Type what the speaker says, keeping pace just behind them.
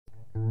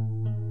Hey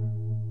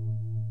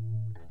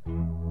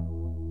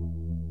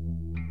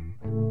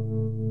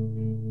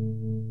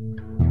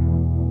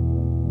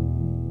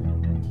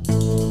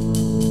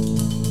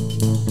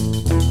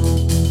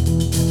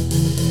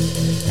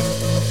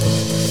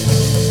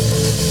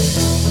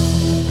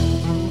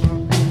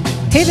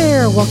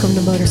there, welcome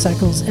to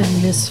Motorcycles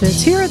and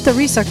Misfits here at the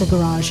Recycle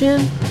Garage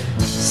in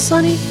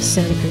sunny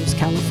Santa Cruz,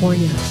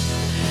 California.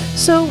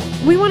 So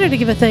we wanted to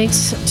give a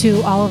thanks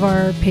to all of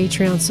our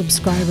Patreon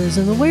subscribers,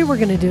 and the way we're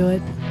going to do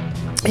it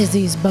is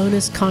these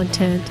bonus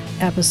content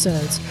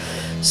episodes.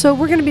 So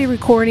we're going to be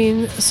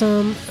recording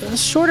some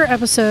shorter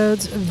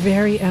episodes,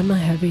 very Emma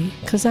heavy,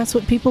 because that's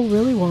what people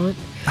really want.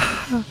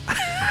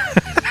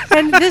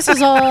 And this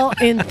is all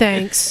in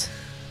thanks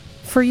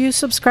for you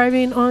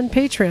subscribing on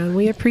Patreon.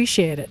 We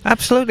appreciate it.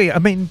 Absolutely. I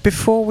mean,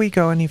 before we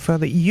go any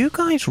further, you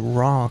guys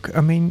rock.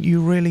 I mean, you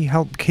really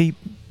help keep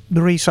the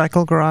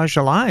Recycle Garage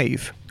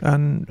alive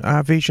and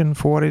our vision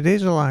for what it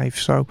is alive.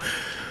 So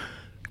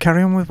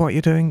carry on with what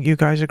you're doing. You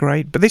guys are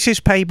great. But this is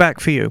payback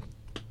for you.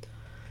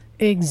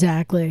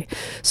 Exactly.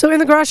 So in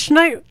the garage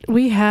tonight,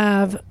 we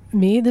have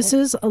me. This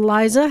is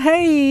Eliza.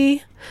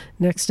 Hey.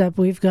 Next up,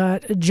 we've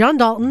got John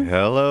Dalton.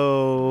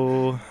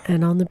 Hello.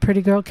 And on the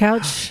pretty girl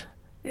couch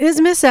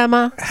is Miss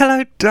Emma.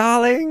 Hello,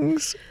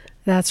 darlings.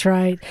 That's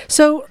right.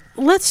 So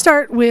let's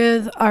start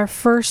with our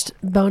first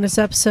bonus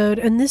episode,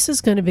 and this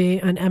is going to be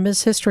an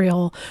Emma's History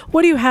Hole.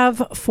 What do you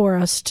have for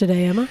us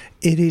today, Emma?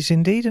 It is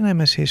indeed an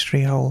Emma's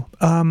History Hole.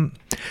 I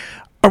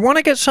want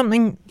to get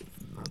something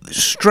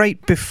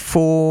straight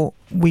before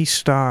we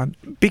start,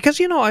 because,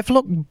 you know, I've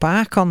looked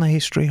back on the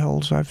history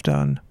holes I've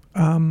done,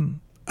 and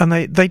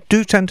they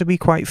do tend to be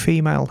quite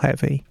female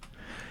heavy,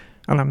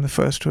 and I'm the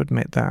first to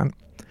admit that.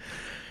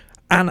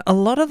 And a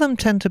lot of them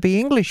tend to be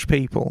English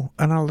people,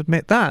 and I'll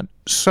admit that.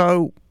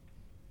 So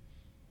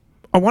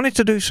I wanted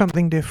to do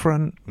something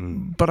different,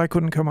 but I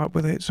couldn't come up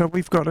with it. So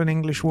we've got an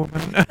English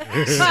woman.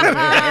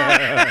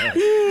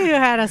 You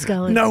had us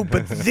going. No,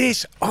 but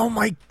this, oh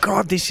my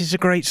God, this is a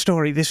great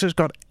story. This has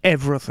got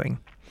everything.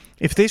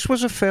 If this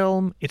was a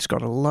film, it's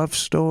got a love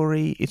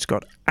story, it's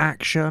got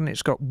action,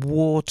 it's got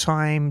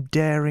wartime,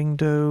 daring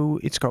do,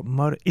 it's got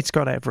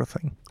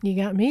everything. You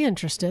got me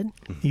interested.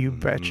 You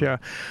betcha.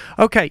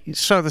 Okay,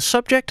 so the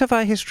subject of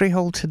our history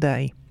hole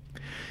today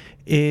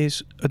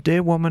is a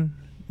dear woman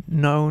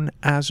known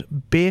as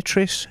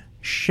Beatrice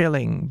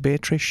Schilling.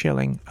 Beatrice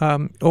Schilling.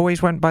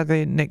 Always went by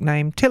the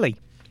nickname Tilly.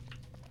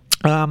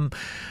 And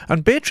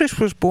Beatrice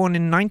was born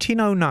in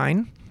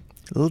 1909.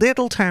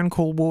 Little town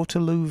called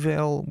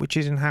Waterlooville, which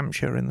is in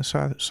Hampshire in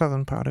the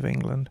southern part of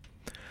England.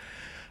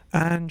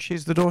 And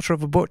she's the daughter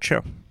of a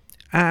butcher.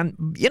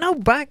 And, you know,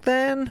 back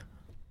then,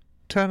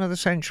 turn of the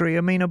century,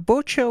 I mean, a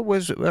butcher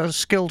was a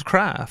skilled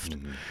craft.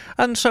 Mm-hmm.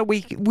 And so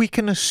we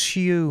can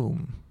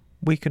assume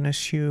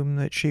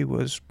that she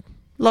was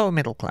lower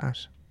middle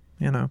class,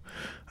 you know.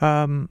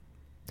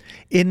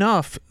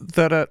 Enough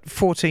that at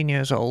 14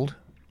 years old,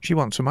 she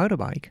wants a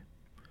motorbike.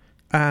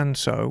 And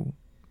so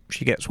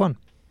she gets one.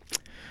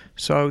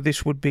 So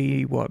this would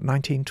be,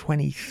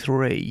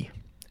 1923.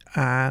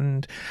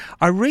 And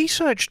I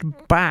researched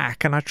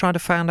back and I tried to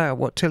find out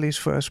what Tilly's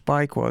first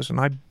bike was. And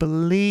I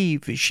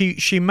believe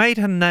she made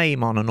her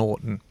name on an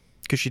Orton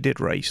because she did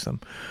race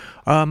them.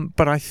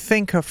 But I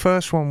think her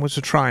first one was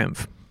a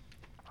Triumph.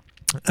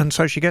 And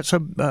so she gets a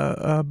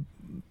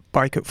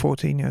bike at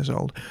 14 years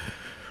old,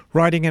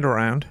 riding it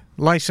around.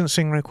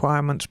 Licensing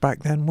requirements back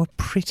then were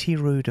pretty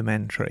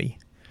rudimentary.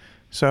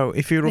 So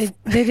if you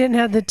they didn't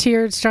have the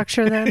tiered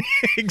structure then.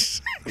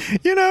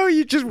 You know,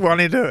 you just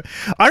wanted to.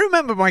 I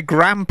remember my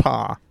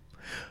grandpa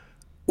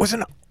was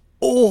an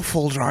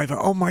awful driver.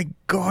 Oh my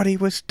God, he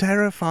was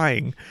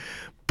terrifying.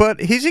 But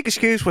his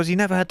excuse was he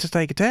never had to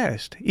take a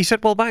test. He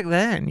said, "Well, back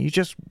then you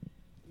just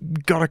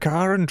got a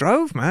car and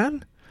drove,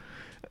 man."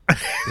 Back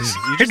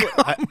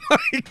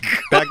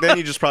then,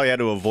 you just probably had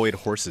to avoid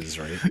horses,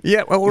 right?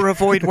 Yeah, or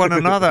avoid one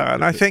another.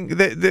 And I think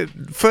the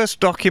first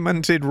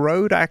documented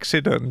road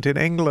accident in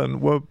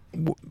England were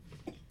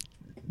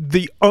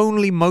the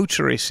only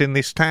motorists in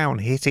this town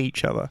hit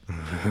each other,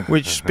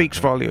 which speaks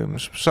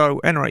volumes. So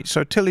anyway,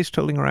 so Tilly's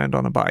tooling around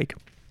on a bike,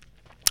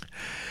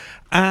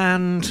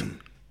 and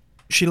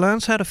she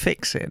learns how to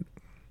fix it,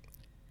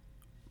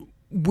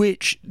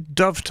 which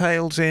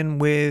dovetails in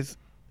with.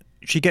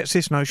 She gets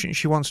this notion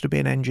she wants to be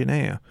an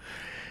engineer.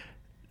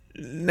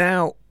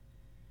 Now,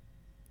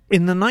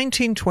 in the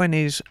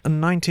 1920s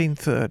and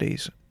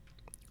 1930s,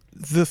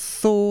 the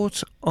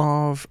thought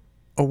of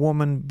a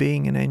woman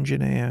being an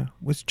engineer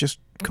was just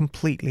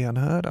completely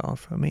unheard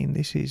of. I mean,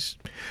 this is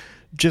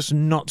just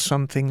not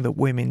something that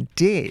women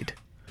did,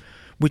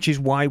 which is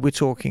why we're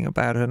talking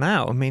about her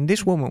now. I mean,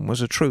 this woman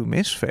was a true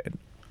misfit.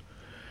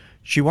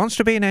 She wants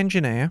to be an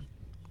engineer,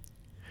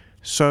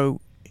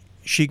 so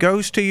she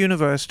goes to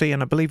university,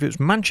 and I believe it was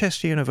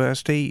Manchester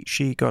University.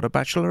 She got a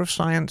Bachelor of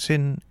Science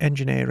in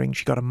Engineering.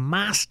 She got a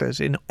Master's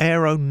in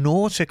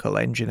Aeronautical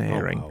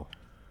Engineering. Oh, wow.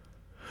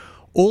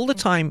 All the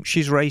time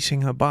she's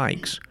racing her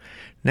bikes.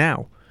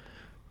 Now,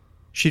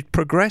 she'd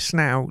progressed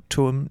now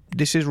to,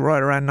 this is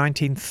right around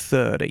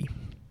 1930.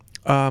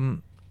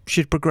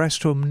 she'd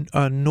progressed to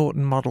a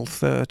Norton Model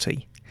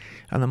 30.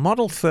 And the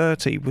Model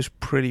 30 was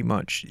pretty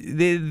much,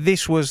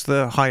 this was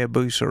the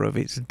Hayabusa of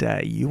its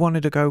day. You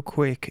wanted to go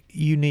quick,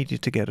 you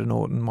needed to get a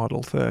Norton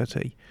Model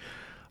 30.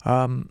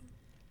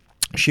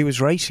 She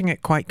was racing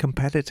it quite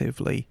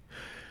competitively.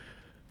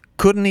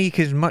 Couldn't eke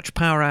as much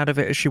power out of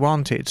it as she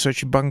wanted, so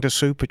she bunged a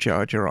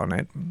supercharger on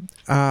it.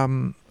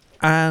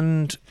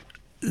 And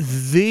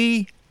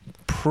the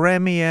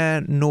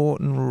premier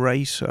Norton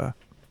racer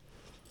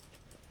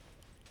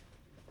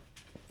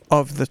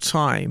of the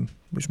time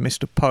was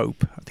Mr.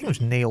 Pope. I think it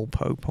was Neil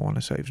Pope. I want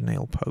to say it was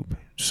Neil Pope.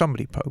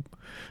 Somebody Pope.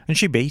 And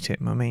she beat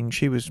him. I mean,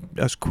 she was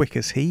as quick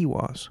as he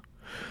was.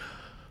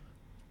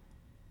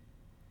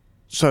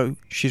 So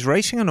she's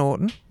racing a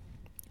Norton.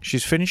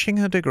 She's finishing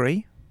her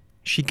degree.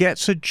 She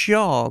gets a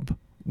job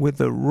with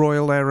the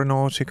Royal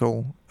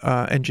Aeronautical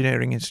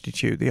Engineering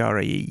Institute, the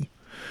RAE.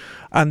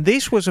 And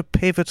this was a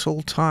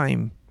pivotal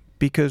time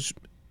because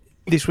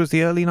this was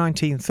the early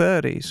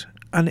 1930s,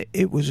 and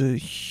it was a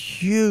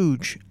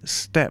huge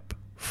step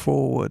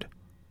forward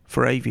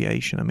for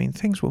aviation. I mean,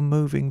 things were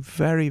moving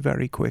very,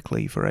 very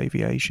quickly for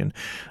aviation,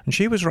 and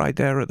she was right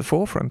there at the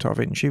forefront of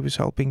it, and she was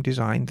helping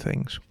design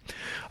things.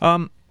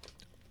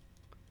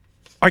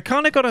 I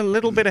kind of got a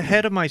little bit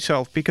ahead of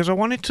myself because I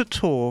wanted to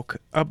talk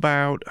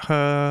about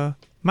her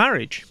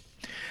marriage.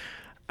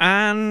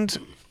 And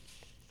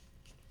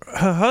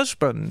her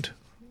husband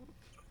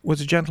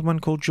was a gentleman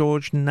called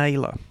George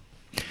Naylor.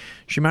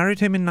 She married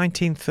him in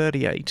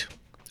 1938.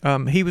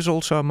 He was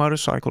also a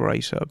motorcycle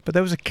racer, but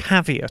there was a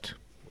caveat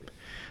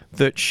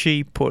that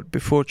she put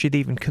before she'd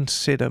even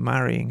consider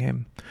marrying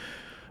him.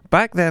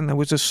 Back then, there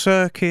was a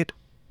circuit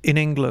in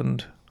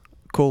England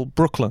called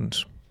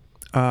Brooklands.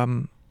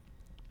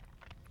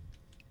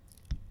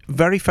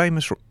 Very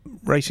famous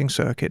racing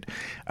circuit,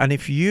 and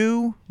if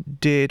you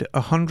did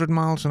 100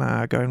 miles an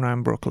hour going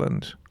around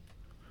Brooklands,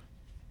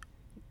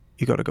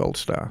 you got a gold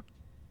star.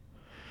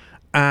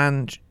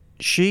 And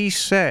she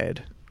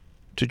said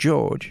to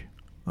George,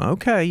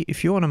 okay,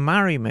 if you want to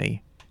marry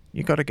me,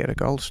 you got to get a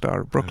gold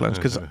star at Brooklands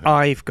because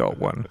I've got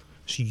one,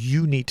 so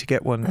you need to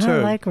get one too.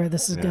 I like where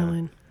this is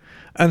going.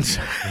 And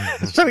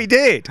so he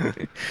did.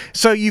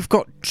 So you've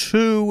got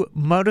two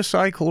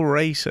motorcycle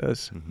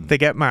racers that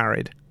get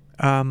married.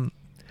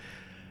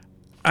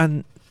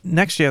 And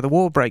next year, the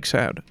war breaks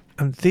out.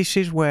 And this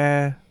is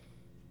where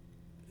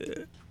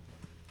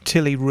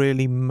Tilly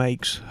really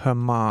makes her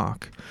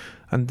mark.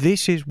 And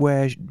this is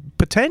where,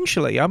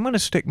 potentially, I'm going to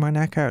stick my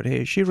neck out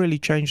here, she really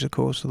changed the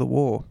course of the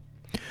war.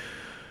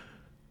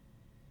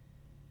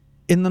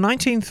 In the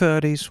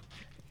 1930s,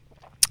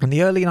 in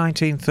the early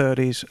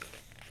 1930s,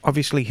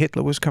 obviously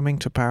Hitler was coming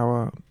to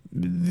power.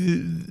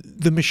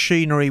 The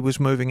machinery was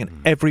moving, and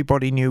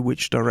everybody knew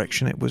which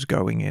direction it was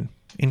going in,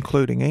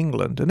 including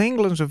England. And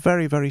England's a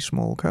very, very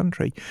small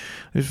country. It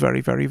was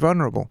very, very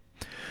vulnerable.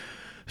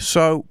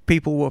 So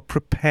people were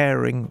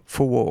preparing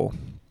for war.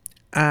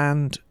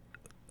 And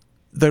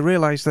they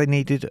realized they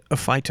needed a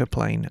fighter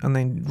plane, and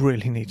they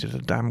really needed a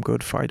damn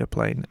good fighter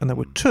plane. And there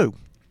were two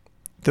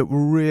that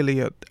were really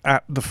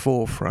at the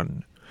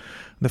forefront.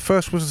 The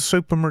first was the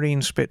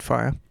Supermarine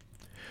Spitfire,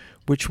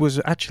 which was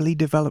actually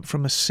developed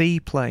from a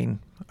seaplane.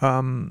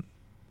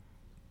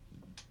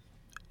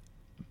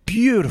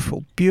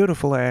 Beautiful,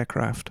 beautiful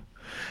aircraft.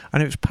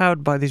 And it was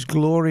powered by this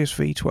glorious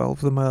V12,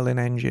 the Merlin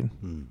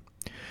engine.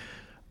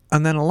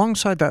 And then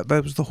alongside that,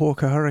 there was the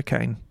Hawker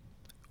Hurricane,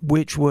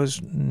 which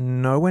was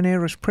nowhere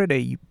near as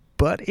pretty,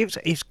 but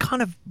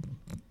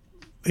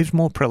it's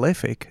more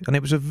prolific, and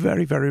it was a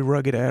very, very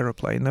rugged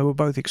aeroplane. They were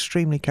both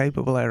extremely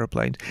capable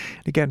aeroplanes,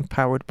 again,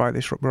 powered by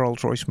this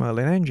Rolls-Royce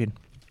Merlin engine.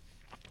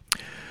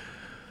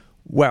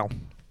 Well,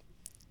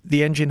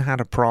 the engine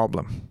had a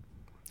problem,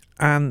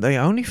 and they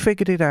only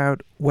figured it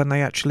out when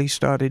they actually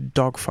started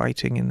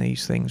dogfighting in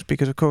these things,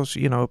 because, of course,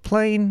 you know, a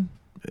plane,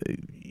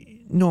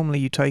 normally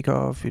you take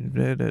off,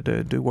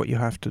 do what you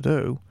have to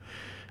do,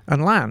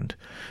 and land.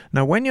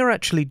 Now, when you're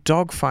actually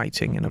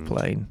dogfighting in a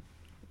plane,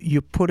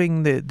 you're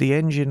putting the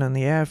engine and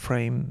the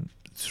airframe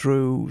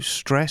through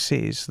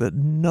stresses that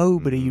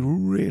nobody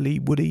really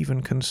would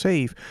even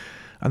conceive.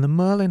 And the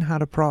Merlin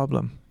had a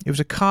problem. It was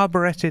a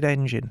carburetted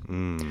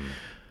engine.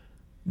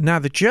 Now,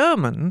 the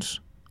Germans,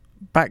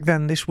 back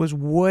then, this was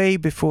way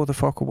before the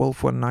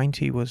Focke-Wulf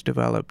 190 was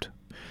developed.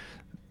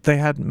 They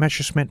had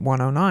Messerschmitt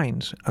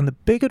 109s. And the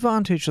big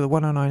advantage of the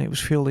 109, it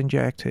was fuel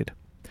injected.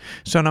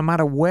 So no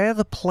matter where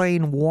the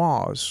plane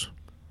was,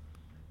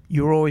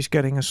 you were always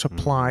getting a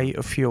supply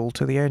of fuel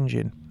to the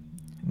engine.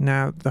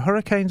 Now, the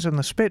Hurricanes and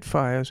the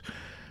Spitfires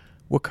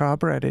were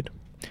carburetted.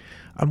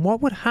 And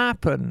what would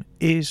happen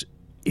is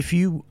if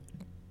you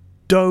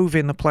dove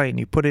in the plane,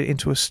 you put it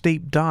into a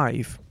steep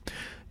dive,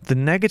 the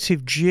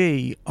negative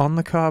G on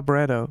the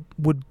carburetor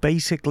would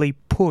basically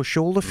push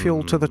all the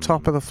fuel to the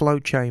top of the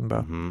float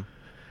chamber.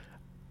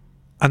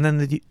 And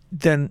then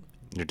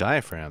your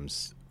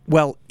diaphragms.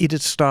 Well,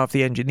 it'd starve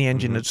the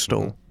engine would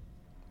stall.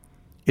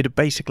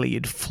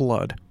 It'd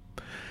flood.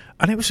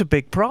 And it was a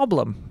big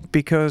problem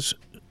because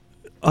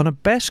on a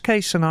best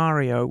case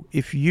scenario,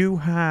 if you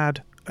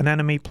had an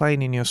enemy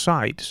plane in your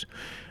sights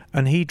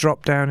and he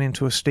dropped down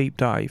into a steep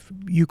dive,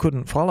 you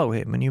couldn't follow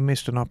him and you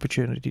missed an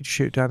opportunity to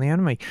shoot down the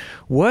enemy.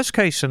 Worst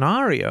case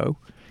scenario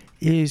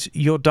is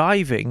you're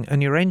diving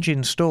and your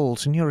engine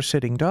stalls and you're a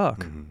sitting duck.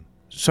 Mm-hmm.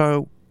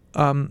 So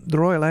the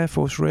Royal Air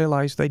Force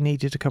realised they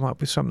needed to come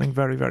up with something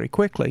very, very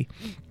quickly.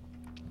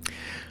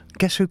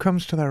 Guess who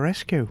comes to their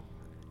rescue?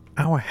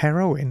 Our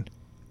heroine.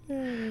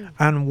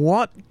 And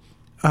what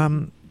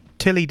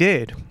Tilly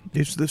did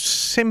is the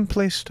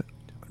simplest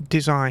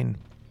design.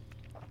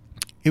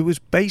 It was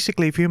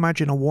basically, if you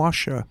imagine a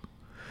washer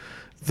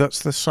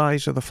that's the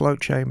size of the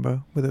float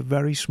chamber with a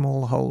very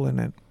small hole in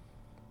it,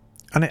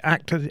 and it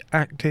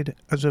acted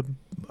as a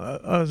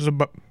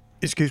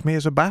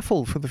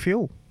baffle for the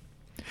fuel.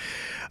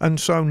 And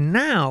so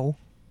now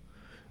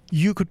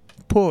you could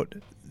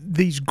put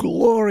these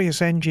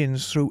glorious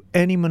engines through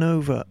any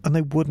maneuver and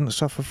they wouldn't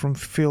suffer from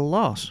fuel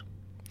loss.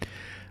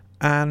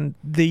 And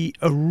the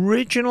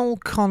original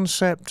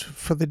concept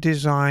for the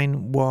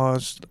design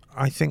was,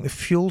 I think, the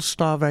fuel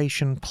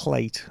starvation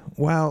plate.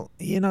 Well,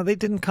 they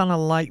didn't kind of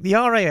like the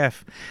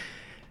RAF.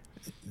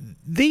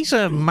 These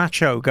are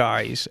macho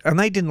guys, and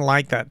they didn't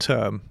like that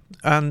term.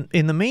 And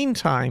in the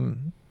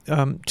meantime,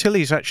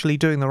 Tilly's actually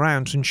doing the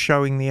rounds and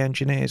showing the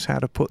engineers how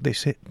to put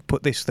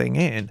this thing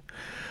in.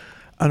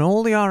 And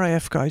all the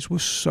RAF guys were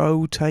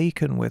so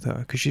taken with her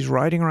because she's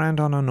riding around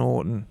on a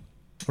Norton,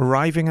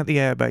 arriving at the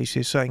air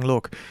bases saying,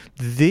 look,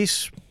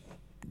 this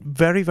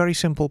very, very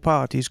simple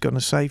part is going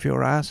to save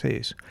your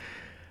asses.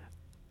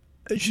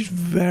 She's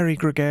very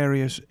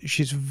gregarious.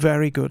 She's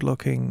very good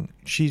looking.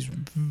 She's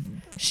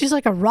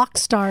like a rock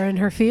star in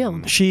her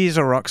field. She is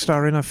a rock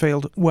star in her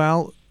field.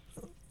 Well,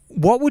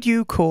 what would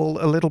you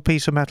call a little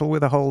piece of metal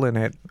with a hole in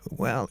it?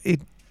 Well, it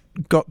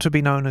got to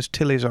be known as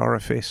Tilly's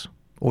orifice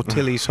or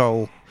Tilly's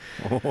hole.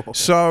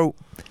 So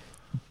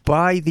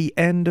by the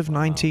end of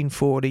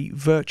 1940,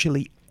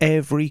 virtually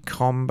every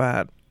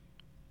combat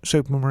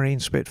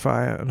Supermarine,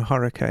 Spitfire and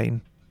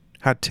Hurricane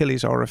had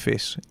Tilly's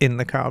orifice in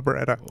the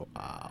carburetor.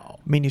 Wow.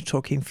 I mean, you're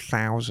talking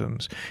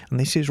thousands. And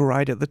this is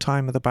right at the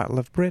time of the Battle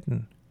of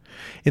Britain.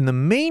 In the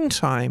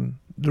meantime,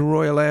 the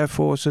Royal Air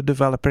Force are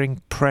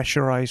developing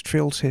pressurized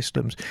fuel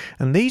systems.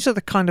 And these are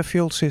the kind of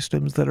fuel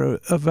systems that are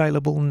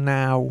available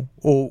now,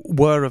 or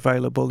were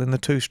available in the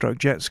two-stroke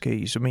jet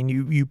skis. I mean,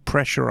 you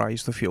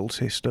pressurize the fuel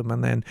system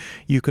and then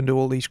you can do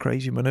all these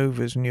crazy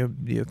maneuvers and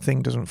your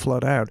thing doesn't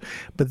flood out.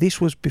 But this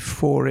was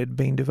before it had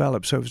been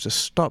developed, so it was a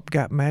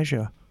stopgap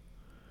measure.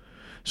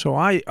 So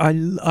I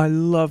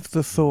love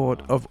the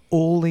thought of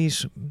all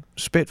these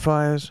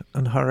Spitfires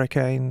and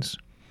Hurricanes,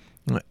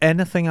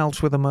 anything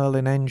else with a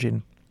Merlin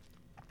engine,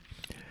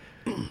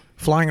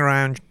 flying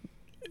around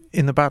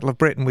in the Battle of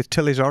Britain with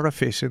Tilly's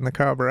orifice in the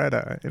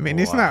carburetor. I mean,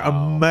 isn't that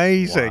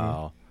amazing?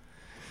 Wow.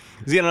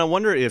 See, and I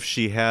wonder if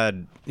she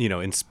had,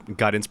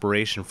 got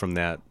inspiration from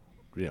that,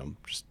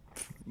 just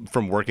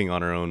from working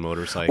on her own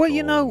motorcycle.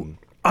 Well,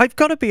 I've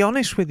got to be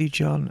honest with you,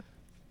 John.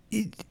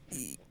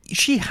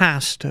 She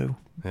has to.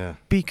 Yeah.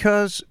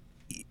 Because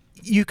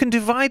you can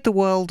divide the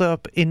world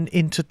up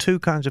into two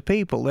kinds of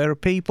people. There are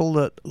people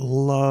that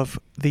love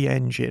the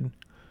engine,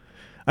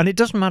 and it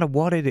doesn't matter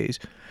what it is.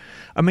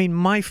 I mean,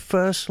 my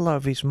first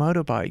love is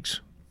motorbikes,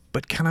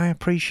 but can I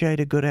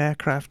appreciate a good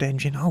aircraft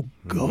engine? Oh,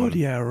 God,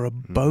 yeah, or a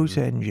boat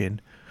engine,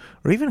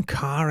 or even a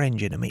car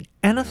engine. I mean,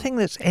 anything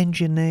that's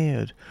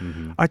engineered.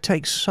 I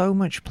take so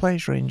much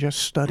pleasure in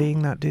just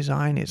studying that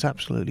design. It's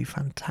absolutely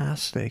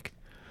fantastic.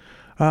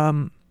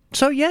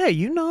 So, yeah,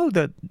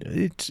 that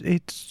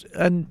it's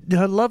and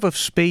her love of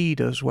speed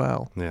as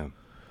well. Yeah.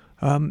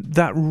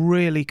 That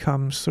really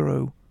comes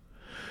through.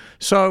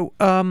 So,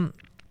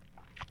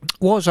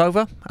 war's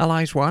over.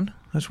 Allies won,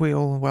 as we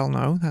all well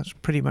know. That's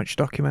pretty much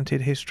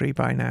documented history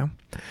by now.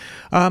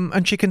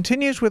 And she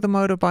continues with the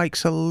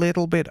motorbikes a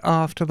little bit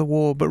after the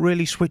war, but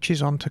really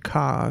switches on to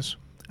cars.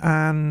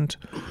 And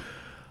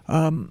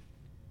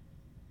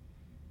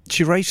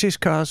she races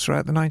cars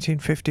throughout the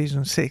 1950s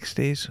and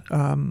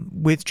 60s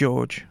with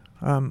George.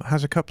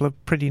 Has a couple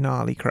of pretty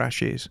gnarly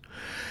crashes.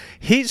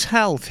 His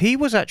health, he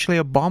was actually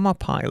a bomber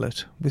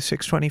pilot with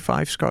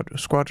 625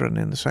 Squadron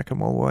in the Second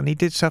World War, and he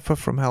did suffer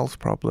from health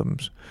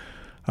problems,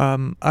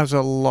 as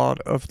a lot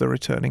of the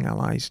returning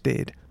Allies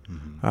did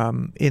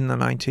in the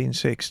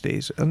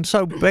 1960s. And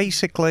so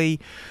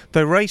basically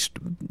they raced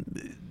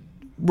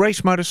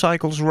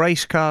motorcycles,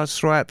 race cars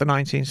throughout the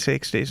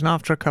 1960s, and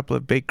after a couple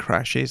of big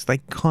crashes, they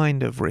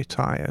kind of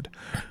retired.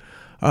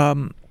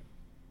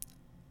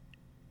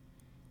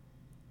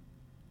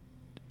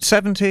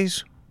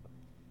 70s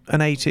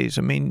and 80s.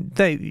 I mean,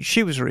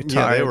 she was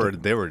retired. Yeah,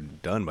 they were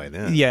done by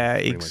then. Yeah,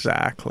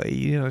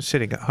 exactly.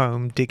 Sitting at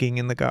home, digging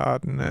in the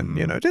garden, and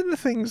doing the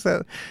things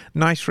that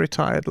nice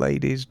retired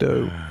ladies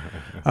do.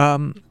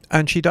 And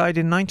she died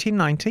in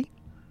 1990,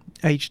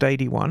 aged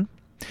 81.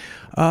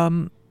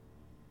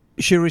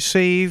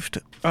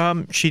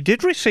 She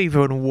did receive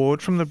an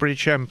award from the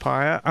British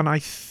Empire, and I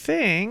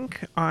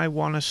think I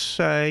want to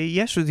say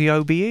yes, with the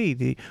OBE,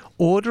 the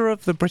Order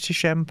of the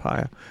British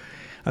Empire.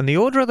 And the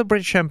Order of the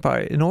British Empire,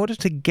 in order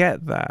to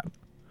get that,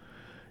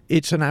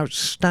 it's an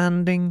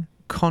outstanding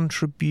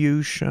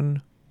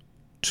contribution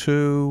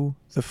to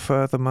the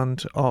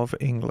furtherment of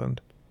England.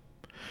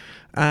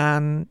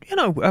 And,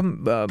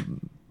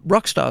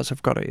 rock stars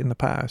have got it in the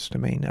past. I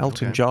mean,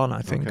 Elton John,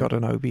 I think, got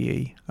an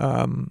OBE.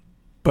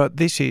 But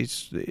this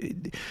is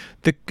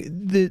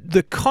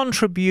the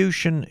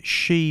contribution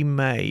she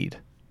made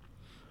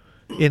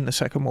in the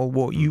Second World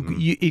War.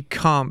 It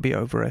can't be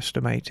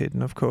overestimated.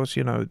 And of course,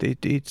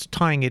 it's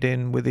tying it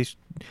in with this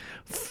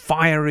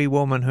fiery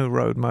woman who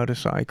rode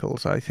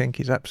motorcycles. I think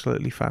is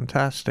absolutely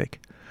fantastic.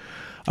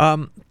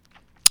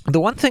 The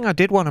one thing I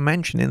did want to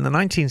mention, in the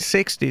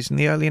 1960s, in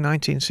the early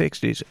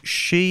 1960s,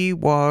 she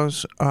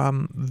was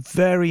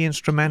very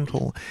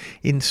instrumental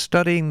in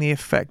studying the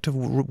effect of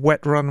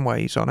wet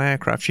runways on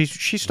aircraft.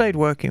 She stayed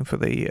working for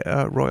the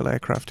Royal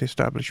Aircraft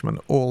Establishment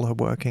all her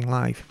working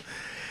life.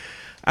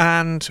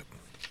 And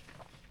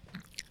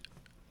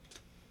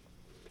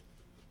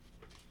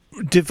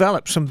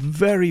developed some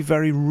very,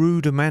 very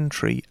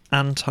rudimentary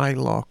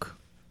anti-lock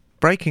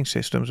braking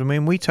systems. I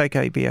mean, we take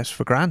ABS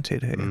for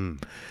granted here.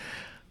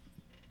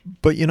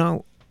 But,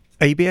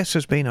 ABS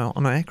has been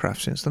on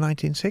aircraft since the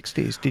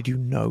 1960s. Did you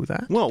know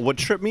that? Well, what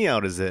tripped me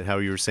out is that how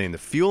you were saying the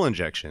fuel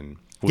injection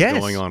was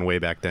going on way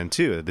back then,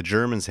 too. The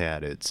Germans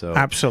had it. So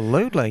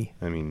absolutely.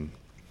 I mean,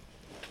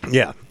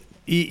 yeah.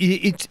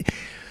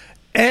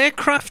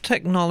 Aircraft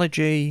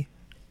technology,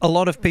 a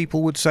lot of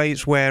people would say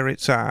it's where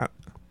it's at.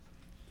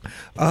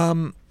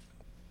 I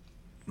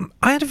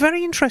had a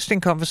very interesting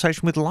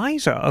conversation with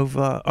Liza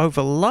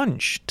over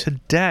lunch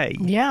today.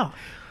 Yeah.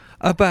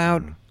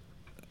 About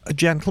a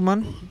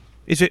gentleman.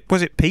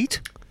 Was it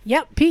Pete?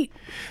 Yep, Pete.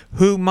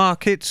 Who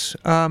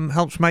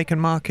helps make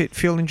and market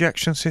fuel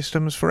injection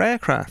systems for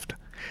aircraft.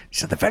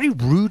 So they're very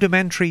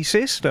rudimentary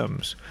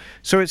systems.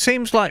 So it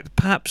seems like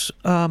perhaps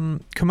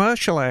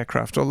commercial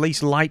aircraft, or at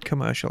least light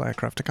commercial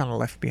aircraft, are kind of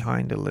left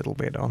behind a little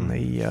bit on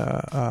the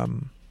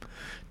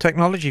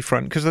technology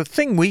front. Because the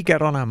thing we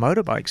get on our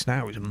motorbikes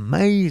now is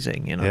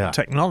amazing. The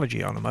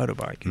technology on a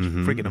motorbike is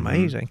friggin'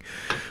 amazing.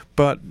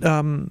 But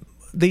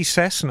these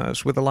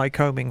Cessnas with the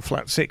Lycoming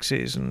flat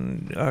sixes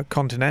and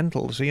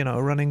Continentals,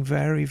 are running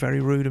very, very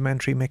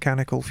rudimentary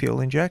mechanical fuel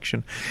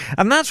injection.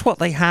 And that's what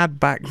they had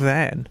back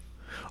then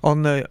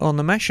on the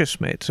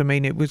Messerschmitts. I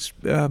mean, it was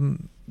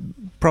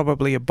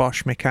probably a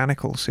Bosch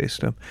mechanical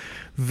system,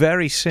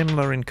 very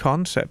similar in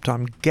concept,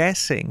 I'm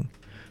guessing,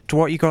 to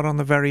what you got on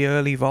the very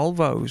early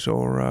Volvos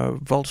or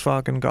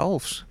Volkswagen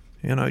Golfs.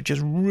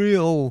 Just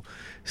real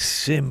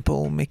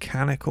simple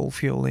mechanical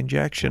fuel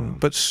injection,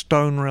 but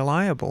stone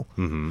reliable.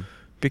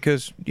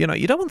 Because, you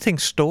don't want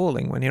things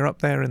stalling when you're up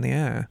there in the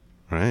air.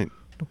 Right.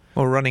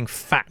 Or running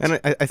fat. And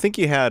I think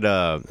you had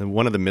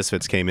one of the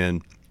Misfits came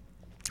in,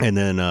 and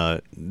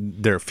then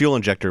their fuel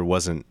injector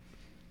wasn't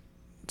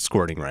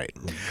squirting right,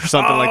 or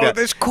something like that.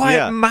 This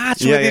quiet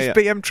match with this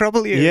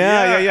BMW.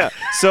 Yeah.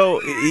 So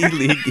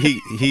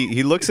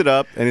he looks it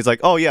up, and he's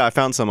like, "Oh yeah, I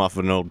found some off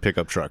of an old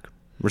pickup truck."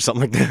 Or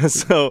something like that.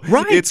 So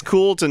it's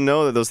cool to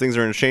know that those things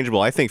are interchangeable.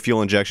 I think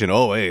fuel injection,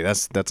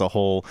 that's a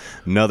whole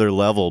another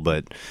level,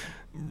 but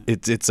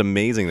it's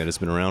amazing that it's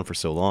been around for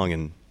so long,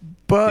 and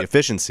the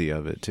efficiency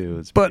of it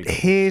too. But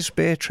here's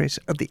Beatrice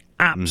at the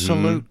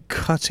absolute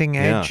cutting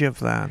edge of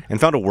that, and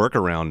found a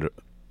workaround,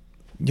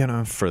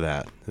 for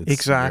that. It's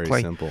exactly.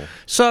 very simple.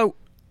 So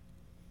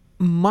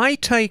my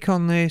take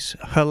on this,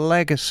 her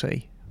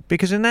legacy,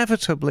 because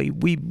inevitably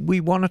we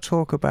want to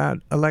talk about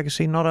a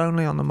legacy not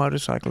only on the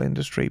motorcycle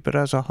industry but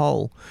as a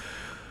whole.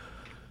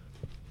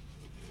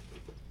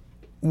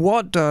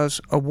 What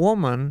does a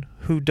woman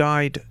who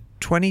died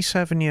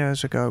 27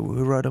 years ago,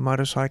 who rode a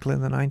motorcycle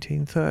in the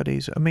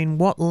 1930s, I mean,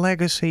 what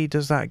legacy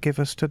does that give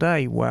us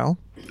today? Well,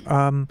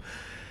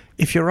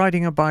 if you're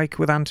riding a bike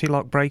with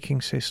anti-lock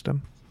braking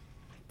system,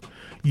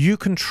 you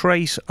can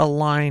trace a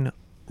line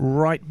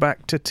right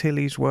back to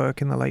Tilley's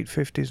work in the late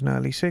 50s and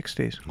early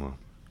 60s. Wow.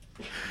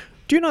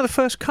 Do you know the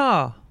first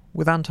car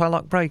with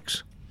anti-lock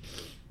brakes?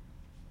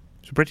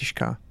 It's a British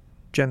car,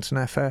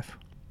 Jensen FF.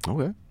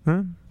 Okay.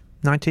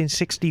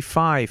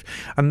 1965.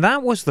 And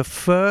that was the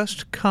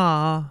first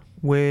car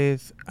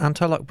with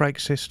anti-lock brake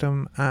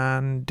system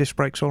and disc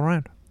brakes all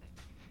around.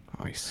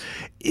 Nice.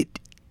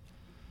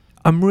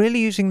 I'm really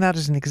using that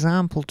as an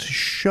example to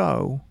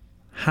show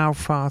how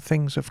far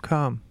things have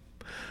come.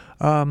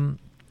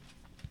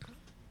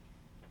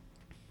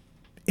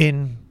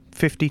 In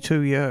 52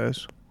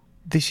 years,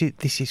 this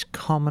is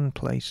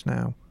commonplace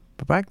now.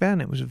 But back then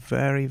it was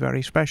very,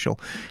 very special.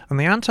 And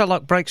the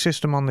anti-lock brake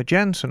system on the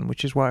Jensen,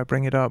 which is why I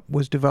bring it up,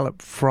 was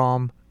developed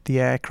from the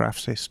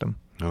aircraft system.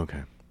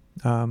 Okay.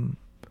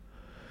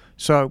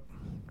 So,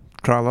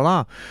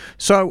 tra-la-la.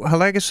 So, her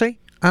legacy,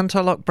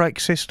 anti-lock brake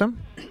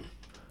system,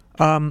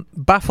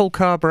 baffled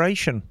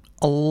carburation.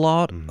 A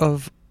lot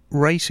of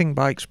racing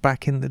bikes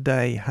back in the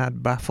day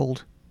had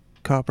baffled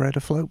carburetor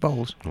float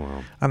bowls.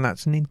 Wow. And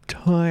that's an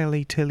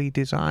entirely Tilley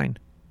design.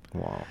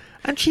 Wow.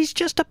 And she's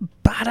just a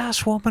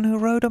badass woman who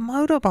rode a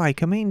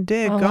motorbike. I mean,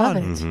 dear God.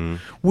 Love it.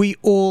 We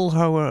all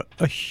owe her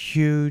a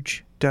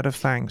huge debt of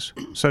thanks.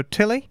 So,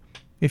 Tilley,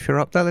 if you're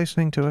up there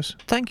listening to us,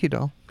 thank you,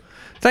 doll.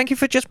 Thank you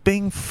for just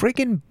being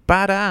friggin'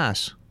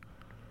 badass.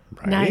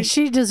 Right? Nice.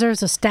 She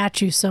deserves a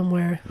statue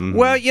somewhere. Mm-hmm.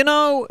 Well, you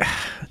know,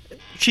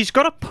 she's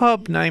got a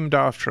pub named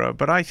after her,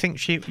 but I think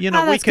she, you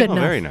know, Oh, that's we good can.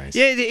 enough. Very nice.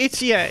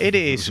 Yeah, it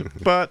is.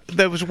 But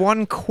there was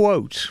one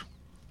quote.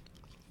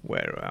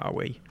 Where are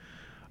we?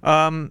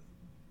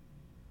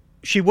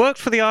 She worked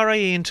for the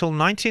RAE until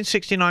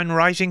 1969,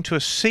 rising to a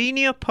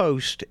senior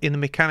post in the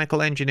mechanical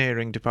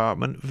engineering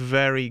department.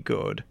 Very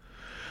good.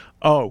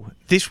 Oh,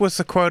 this was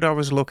the quote I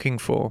was looking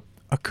for.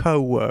 A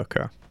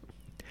co-worker.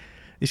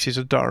 This is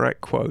a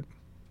direct quote.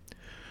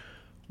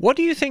 What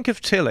do you think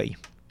of Tilly?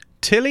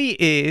 Tilly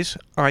is,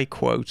 I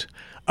quote,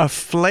 a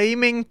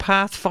flaming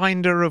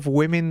pathfinder of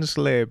women's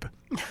lib.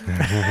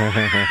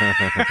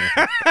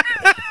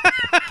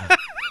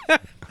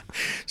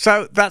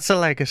 So that's a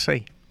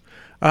legacy.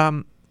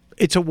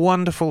 It's a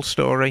wonderful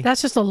story.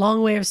 That's just a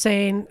long way of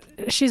saying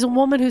she's a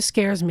woman who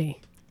scares me.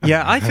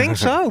 Yeah, I think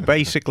so,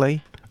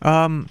 basically.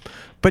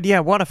 But yeah,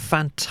 what a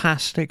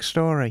fantastic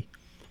story.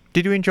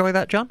 Did you enjoy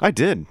that, John? I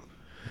did.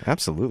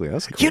 Absolutely.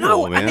 That's cool, You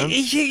know, man. and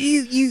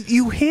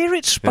you hear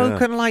it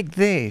spoken like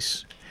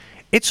this.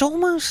 It's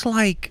almost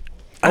like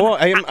I'm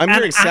an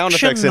hearing sound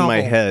action effects in my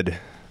novel. head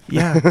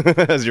Yeah,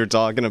 as you're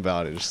talking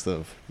about it. Just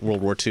the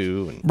World War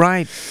II. And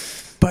right.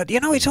 But, you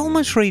know, it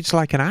almost reads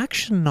like an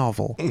action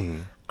novel.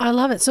 I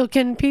love it. So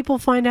can people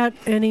find out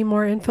any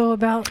more info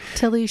about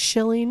Tilly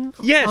Schilling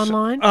Yes.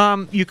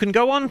 online? You can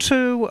go on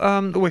to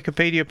the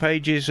Wikipedia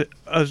pages.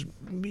 As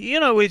you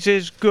know, it's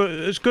as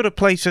good a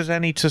place as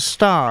any to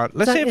start.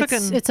 Let's So see if I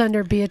can. It's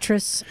under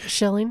Beatrice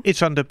Schilling.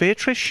 It's under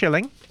Beatrice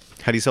Schilling.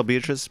 how do you spell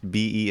Beatrice?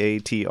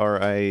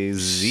 Beatriz?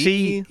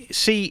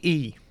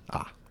 CE.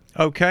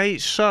 Okay,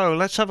 so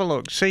let's have a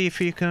look. See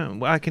if you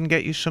can. I can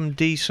get you some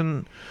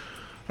decent.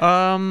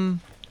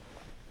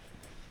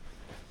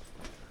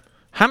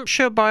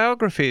 Hampshire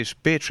biographies.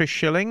 Beatrice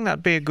Schilling.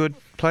 That'd be a good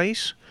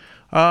place.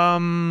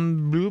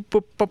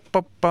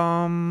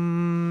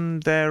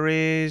 There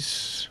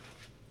is.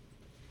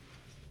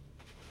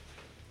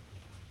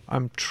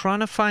 I'm trying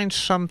to find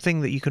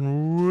something that you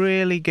can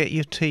really get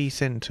your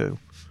teeth into.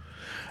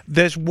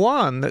 There's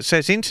one that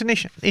says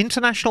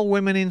International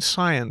Women in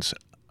Science,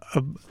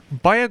 a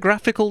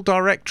biographical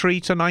directory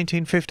to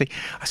 1950.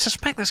 I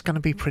suspect that's going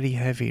to be pretty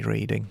heavy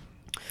reading.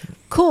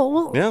 Cool.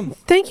 Well, Yeah.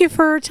 thank you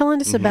for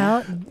telling us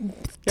about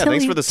Yeah,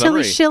 thanks for the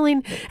summary. Tilly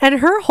Schilling and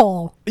her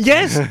hole.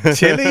 Yes,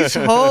 Tilly's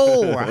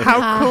Hole.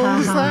 How cool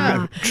is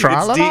that?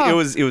 Tra-la-la.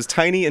 It was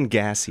tiny and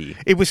gassy.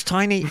 It was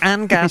tiny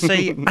and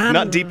gassy and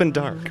Not deep and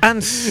dark.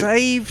 and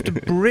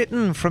saved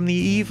Britain from the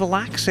evil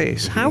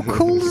Axis. How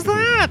cool is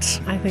that?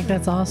 I think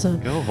that's awesome.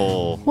 Go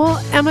hole. Well,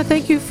 Emma,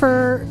 thank you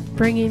for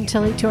bringing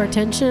Tilly to our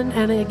attention.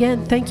 And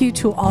again, thank you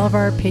to all of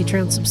our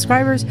Patreon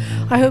subscribers.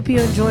 I hope you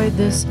enjoyed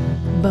this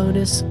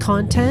bonus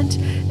content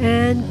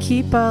and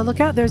keep a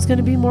lookout. There's going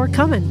to be more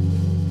coming.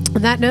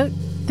 On that note,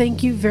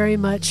 thank you very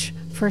much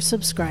for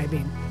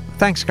subscribing.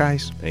 Thanks,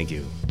 guys. Thank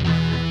you.